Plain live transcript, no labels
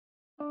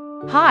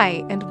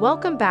Hi, and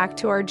welcome back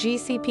to our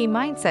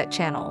GCP-Mindset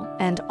channel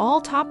and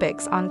all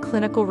topics on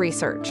clinical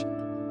research.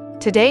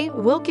 Today,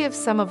 we'll give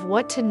some of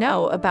what to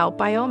know about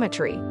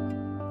biometry.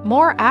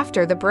 More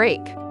after the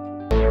break.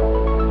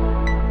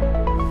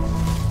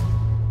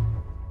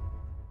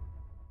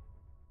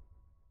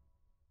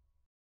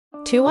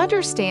 To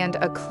understand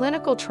a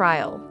clinical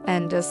trial,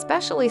 and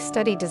especially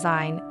study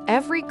design,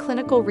 every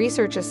clinical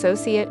research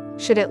associate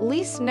should at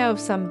least know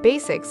some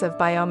basics of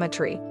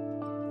biometry.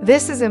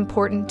 This is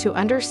important to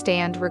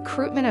understand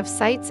recruitment of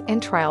sites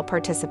and trial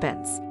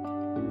participants.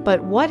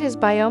 But what is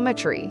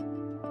biometry?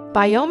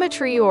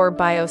 Biometry or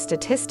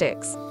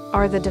biostatistics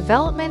are the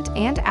development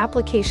and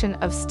application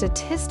of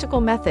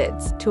statistical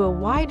methods to a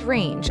wide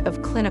range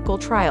of clinical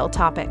trial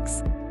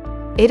topics.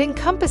 It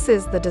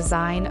encompasses the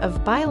design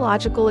of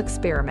biological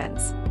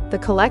experiments, the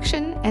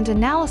collection and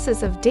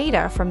analysis of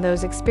data from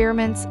those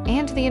experiments,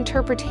 and the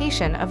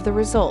interpretation of the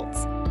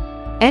results.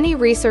 Any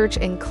research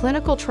in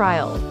clinical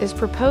trial is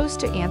proposed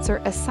to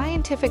answer a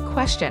scientific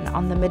question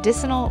on the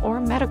medicinal or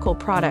medical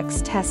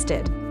products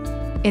tested.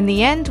 In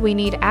the end, we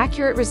need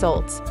accurate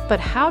results, but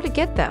how to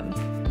get them?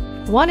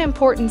 One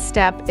important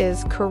step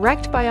is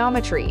correct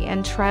biometry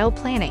and trial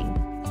planning.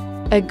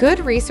 A good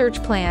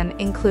research plan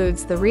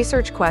includes the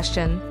research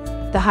question,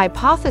 the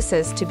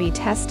hypothesis to be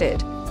tested,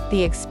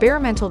 the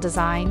experimental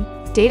design,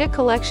 data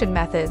collection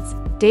methods,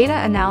 data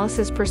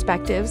analysis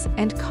perspectives,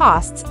 and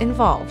costs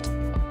involved.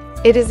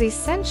 It is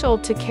essential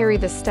to carry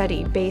the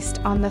study based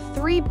on the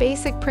three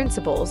basic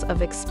principles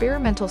of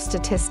experimental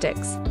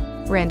statistics: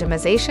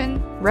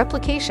 randomization,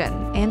 replication,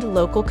 and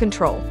local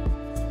control.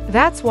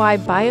 That's why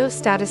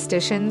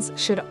biostatisticians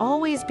should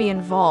always be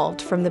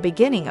involved from the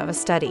beginning of a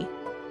study.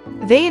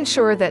 They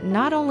ensure that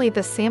not only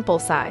the sample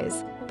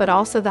size, but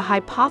also the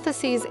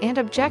hypotheses and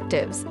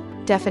objectives,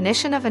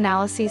 definition of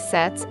analysis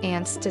sets,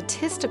 and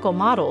statistical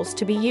models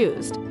to be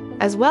used,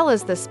 as well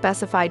as the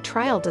specified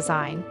trial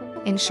design,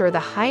 ensure the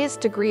highest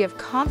degree of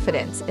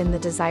confidence in the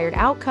desired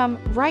outcome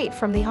right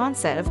from the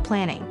onset of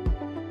planning.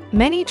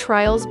 Many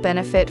trials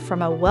benefit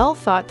from a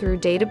well-thought-through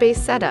database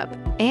setup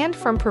and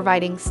from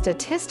providing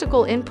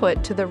statistical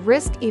input to the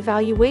risk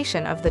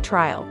evaluation of the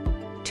trial,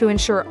 to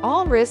ensure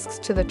all risks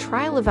to the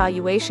trial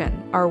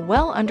evaluation are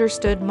well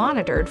understood,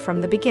 monitored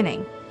from the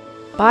beginning.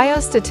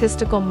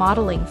 Biostatistical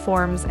modeling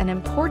forms an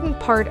important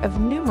part of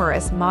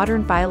numerous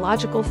modern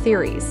biological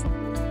theories.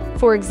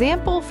 For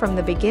example, from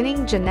the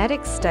beginning,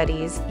 genetic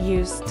studies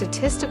use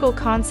statistical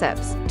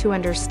concepts to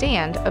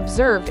understand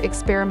observed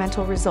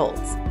experimental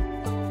results.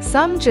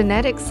 Some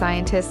genetic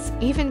scientists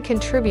even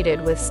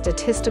contributed with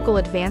statistical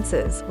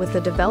advances with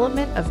the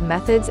development of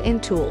methods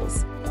and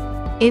tools.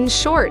 In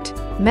short,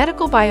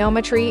 medical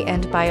biometry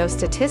and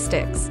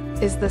biostatistics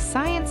is the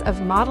science of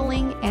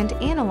modeling and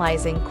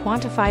analyzing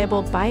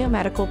quantifiable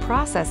biomedical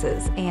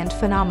processes and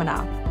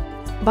phenomena.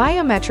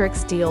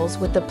 Biometrics deals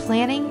with the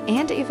planning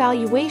and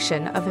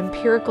evaluation of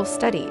empirical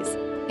studies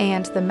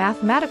and the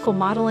mathematical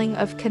modeling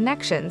of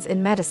connections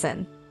in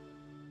medicine.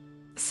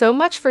 So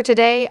much for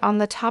today on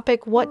the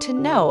topic what to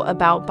know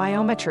about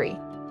biometry.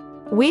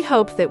 We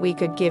hope that we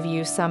could give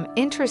you some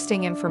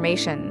interesting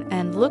information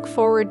and look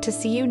forward to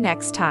see you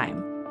next time.